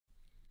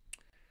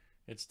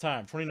It's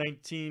time.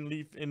 2019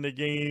 Leaf in the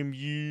Game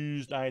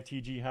used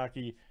ITG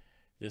hockey.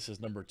 This is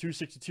number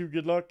 262.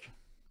 Good luck.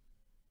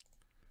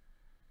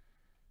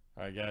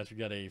 All right, guys, we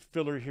got a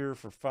filler here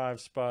for 5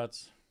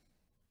 spots.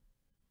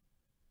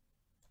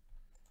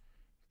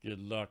 Good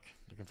luck.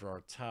 Looking for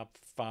our top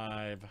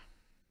 5.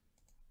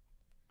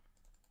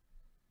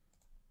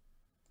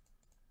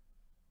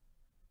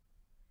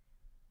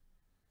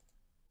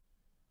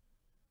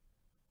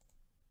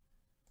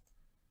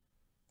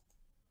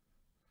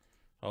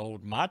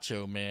 Old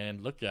Macho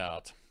Man, look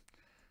out.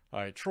 All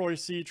right, Troy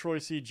C,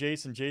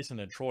 Jason,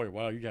 and Troy.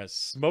 Wow, you guys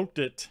smoked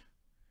it.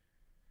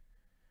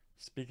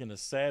 Speaking of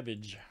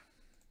savage.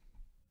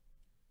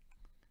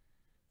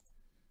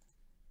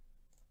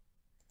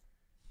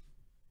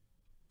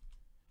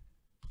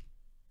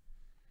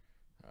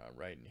 All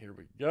right, and here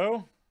we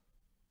go.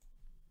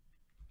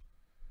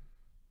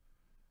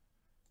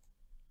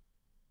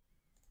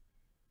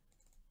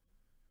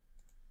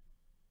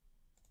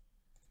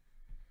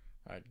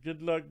 All right,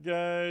 good luck,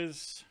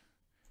 guys.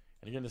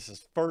 And again, this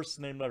is first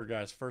name letter,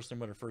 guys. First name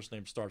letter, first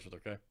name starts with,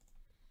 okay?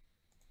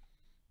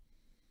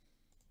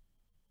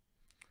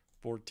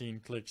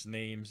 14 clicks,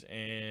 names,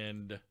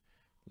 and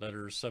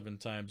letters 7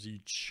 times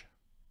each.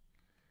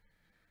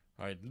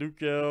 All right,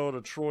 Luke L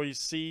to Troy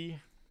C.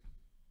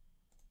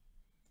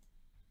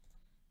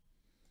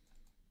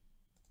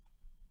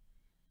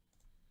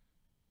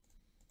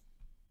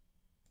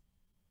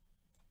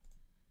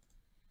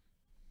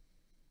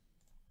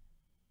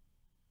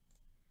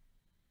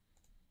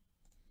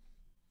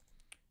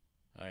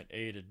 All right,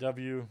 A to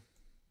W.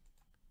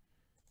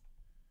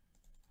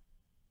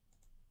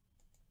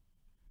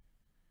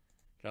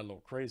 Got a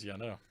little crazy, I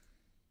know.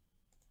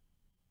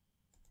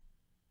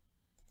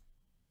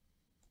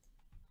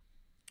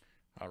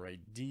 All right,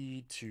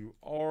 D to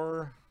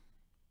R.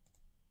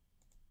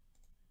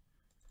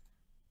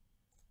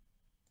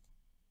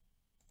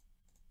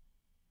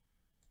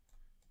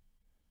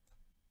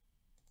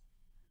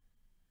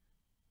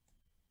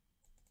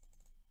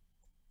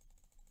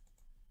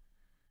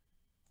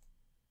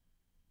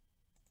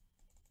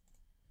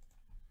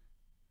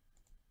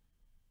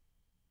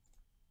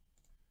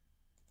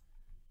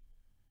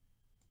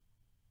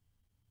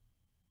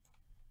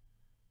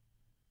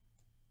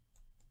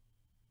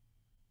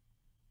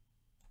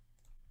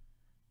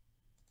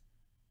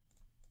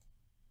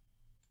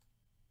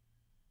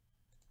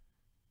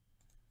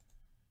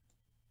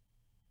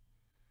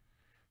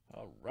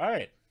 All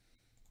right.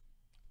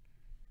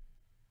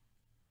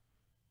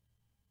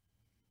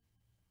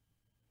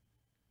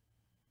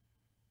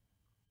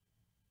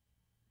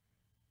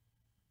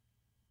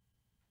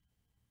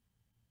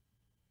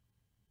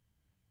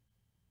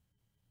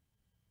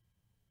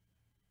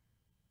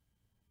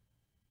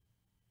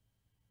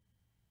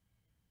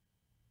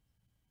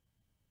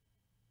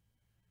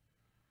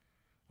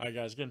 All right,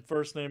 guys. Again,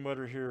 first name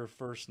letter here.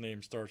 First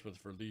name starts with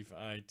for Leaf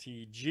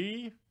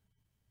ITG.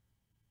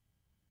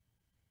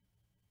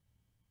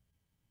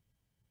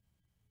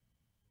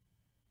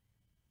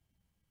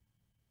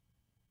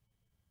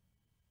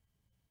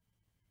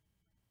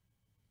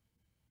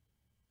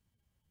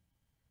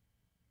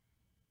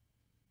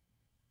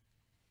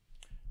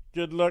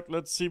 Good luck.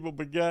 Let's see what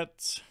we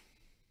got.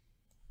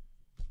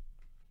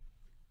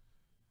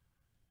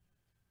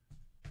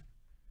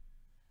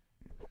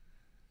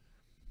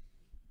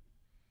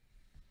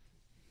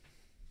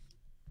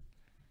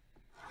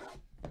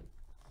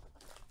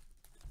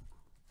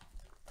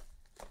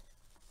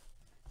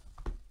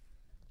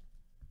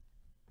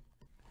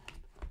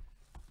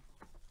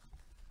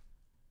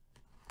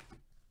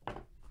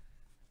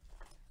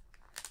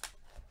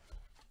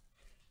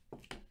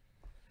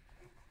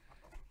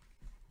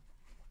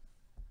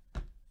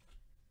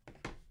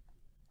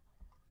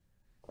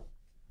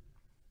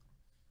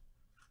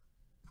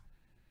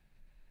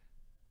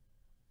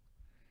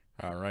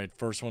 All right,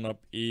 first one up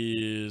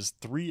is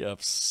 3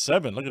 of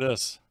 7. Look at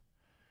this.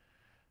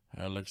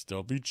 Alex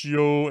Del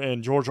Vecchio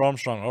and George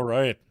Armstrong. All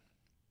right.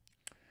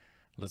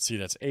 Let's see,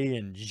 that's A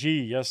and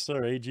G. Yes,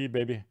 sir, AG,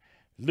 baby.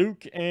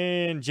 Luke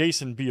and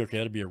Jason B. Okay,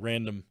 that'll be a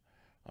random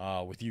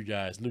with you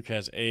guys. Luke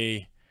has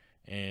A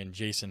and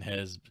Jason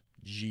has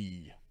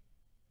G.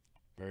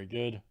 Very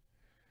good.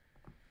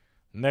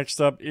 Next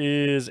up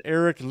is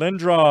Eric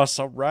Lindros.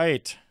 All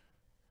right.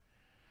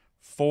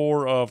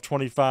 4 of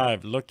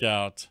 25. Look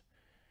out.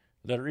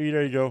 Letter E,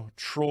 there you go.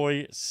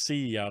 Troy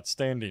C.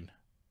 Outstanding.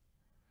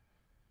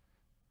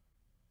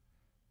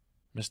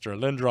 Mr.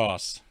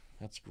 Lindros.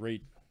 That's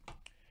great.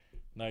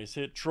 Nice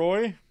hit,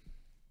 Troy.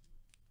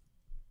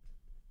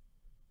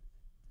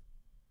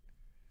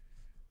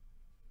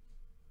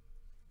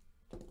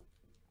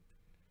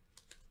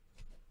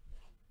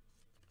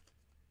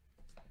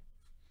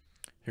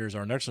 Here's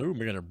our next one. Ooh,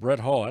 we got a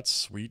Brett Hall. That's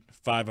sweet.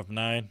 5 of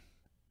 9.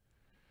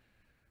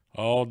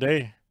 All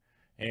day.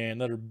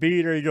 And letter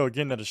B, there you go.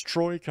 Again, that is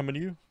Troy coming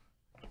to you.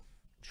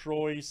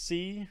 Troy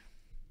C.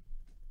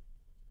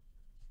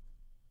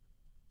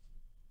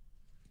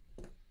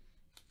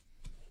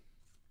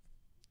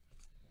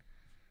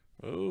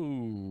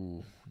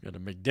 Oh, got a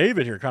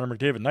McDavid here. Connor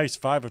McDavid. Nice.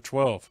 5 of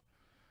 12.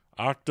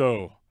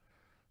 Octo.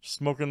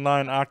 Smoking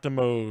Line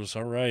Octomos.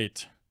 All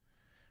right.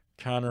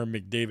 Connor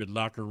McDavid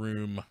locker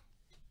room.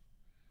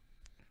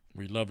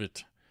 We love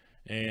it.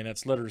 And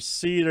that's letter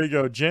C. There you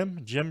go,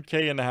 Jim. Jim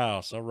K in the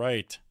house. All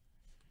right.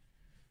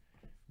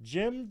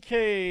 Jim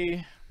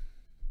K.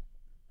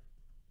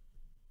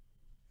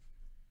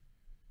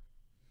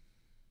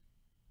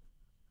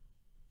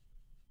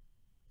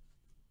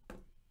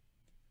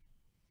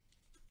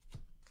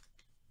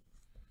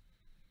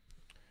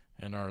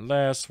 And our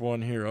last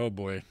one here. Oh,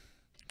 boy.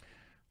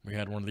 We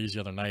had one of these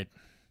the other night.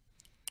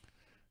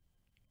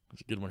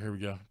 That's a good one. Here we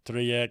go.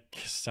 Treyek,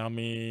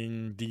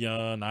 Salming,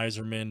 Dion,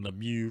 Iserman,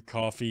 Lemieux,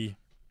 Coffee,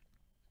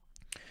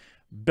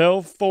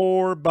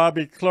 Belfort,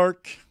 Bobby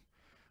Clark,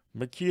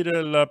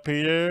 Makita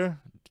Lapierre,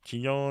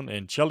 Keon,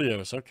 and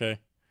Chelios. Okay.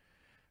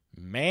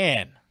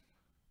 Man.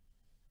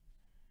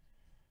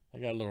 I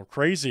got a little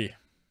crazy.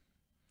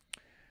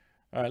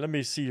 All right, let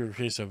me see here.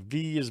 Okay, so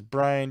V is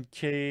Brian.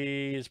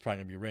 K is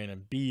probably going to be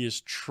random. B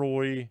is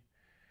Troy.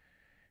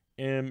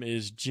 M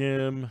is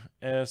Jim.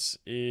 S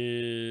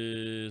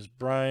is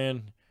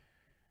Brian.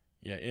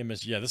 Yeah, M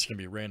is, yeah, this is going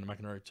to be random. I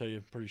can already tell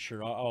you. Pretty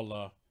sure.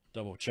 I'll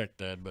double check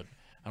that, but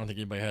I don't think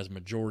anybody has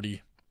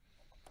majority,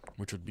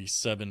 which would be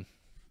 7.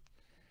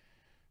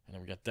 And then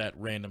we got that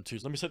random too.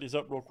 So let me set these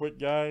up real quick,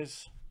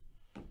 guys.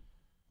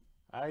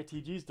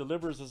 ITG's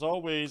delivers as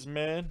always,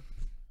 man.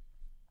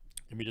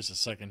 Give me just a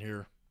second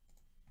here.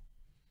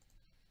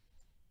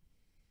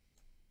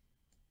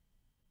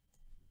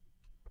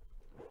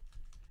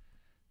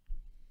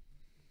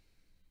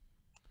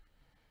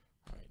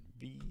 All right,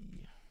 V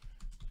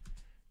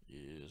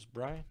is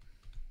Brian.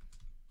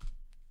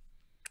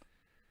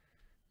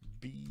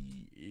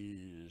 B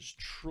is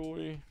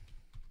Troy.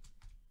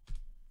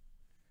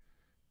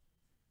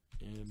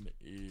 M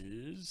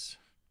is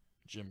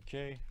Jim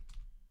K.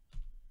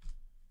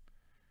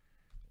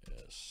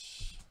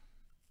 S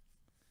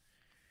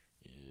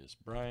is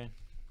Brian.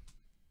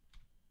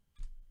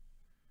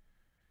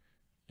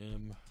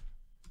 M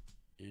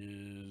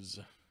is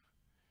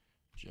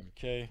Jim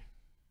K.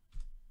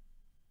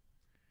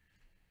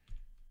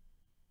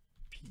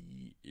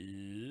 P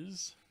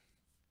is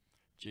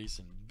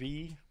Jason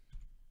B.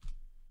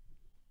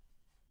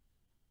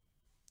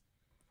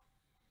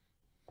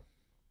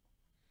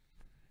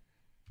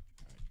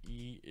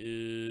 E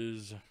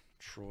is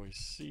Troy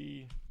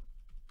C.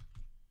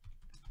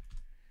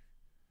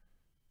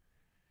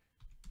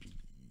 B.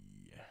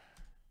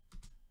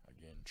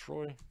 Again,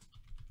 Troy.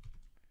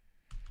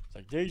 It's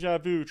like deja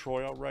vu,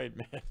 Troy. All right,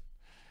 man. And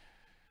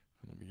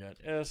then we got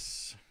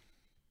S.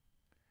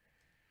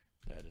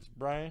 That is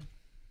Brian.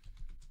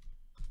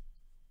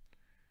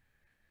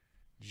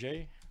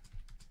 J.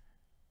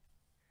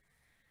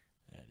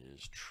 That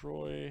is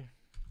Troy.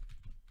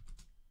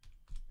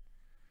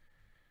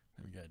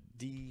 Then we got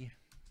D.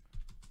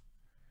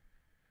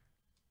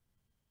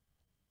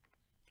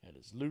 That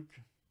is Luke.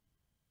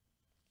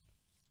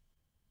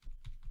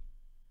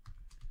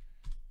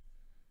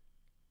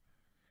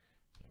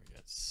 Then we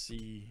got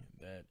C.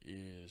 That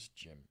is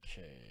Jim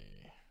K.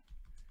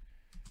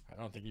 I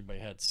don't think anybody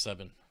had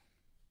 7.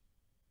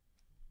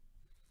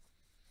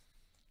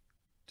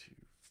 2,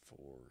 4,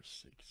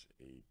 6,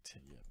 8,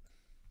 10. Yep.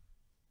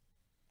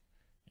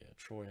 Yeah,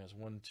 Troy has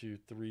 1, 2,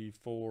 3,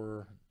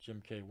 4.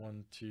 Jim K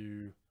 1,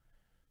 2,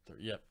 3.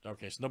 Yep.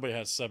 Okay, so nobody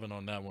has 7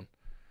 on that one.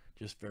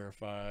 Just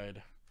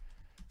verified.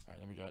 All right,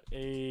 then we got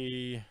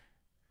A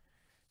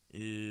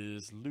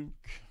is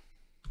Luke.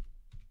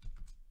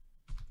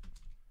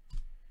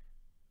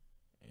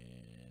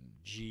 And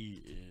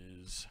G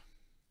is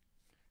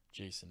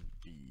Jason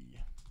B.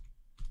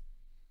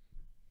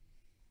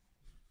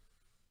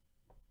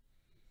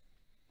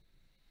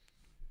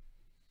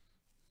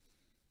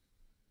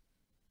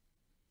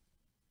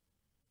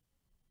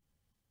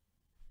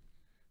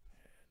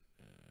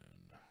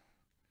 And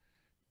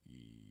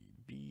E,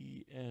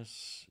 B,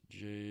 S,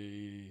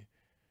 J,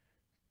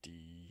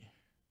 D,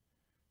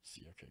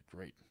 C. Okay,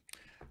 great.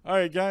 All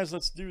right, guys,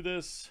 let's do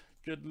this.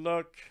 Good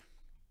luck.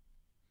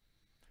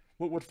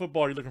 What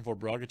football are you looking for,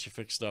 bro? I'll get you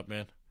fixed up,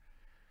 man.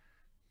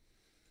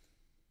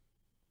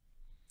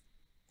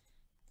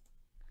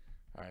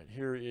 All right,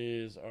 here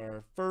is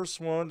our first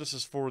one. This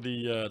is for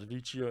the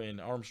Vecchio and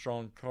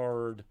Armstrong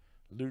card.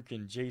 Luke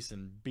and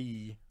Jason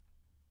B.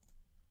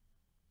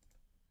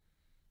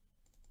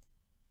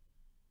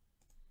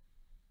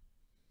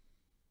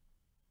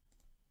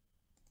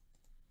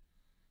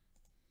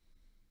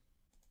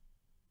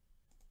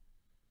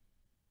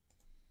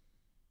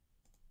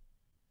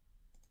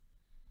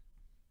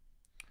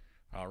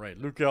 All right,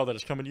 Luke L, that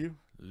is coming to you.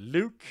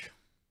 Luke.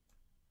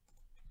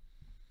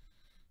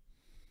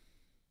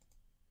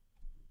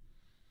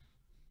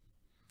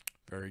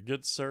 Very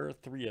good, sir.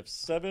 3 of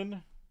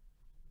 7.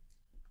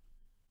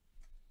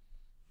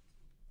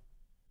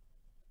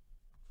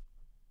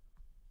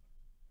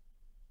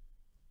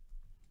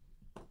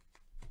 All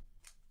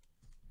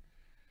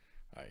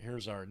right,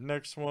 here's our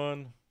next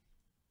one.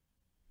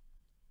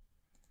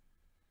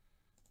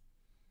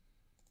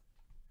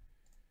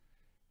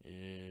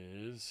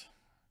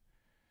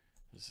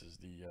 This is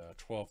the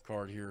 12th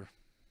card here.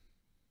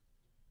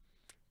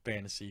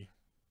 fantasy.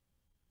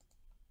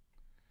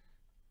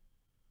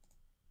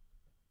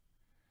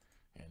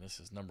 And this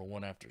is number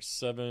 1 after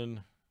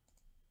 7.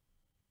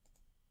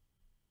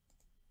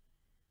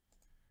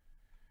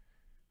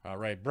 All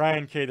right,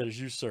 Brian K, that is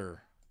you,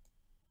 sir.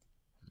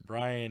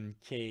 Brian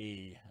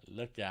K,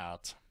 look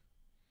out.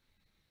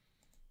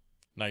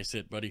 Nice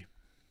hit, buddy.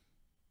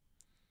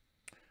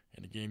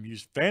 In the game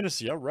used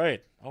fantasy. All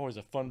right. Always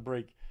a fun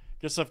break.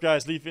 Good stuff,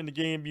 guys. Leaf in the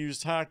game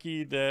used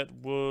hockey. That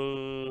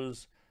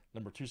was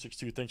number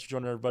 262. Thanks for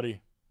joining,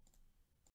 everybody.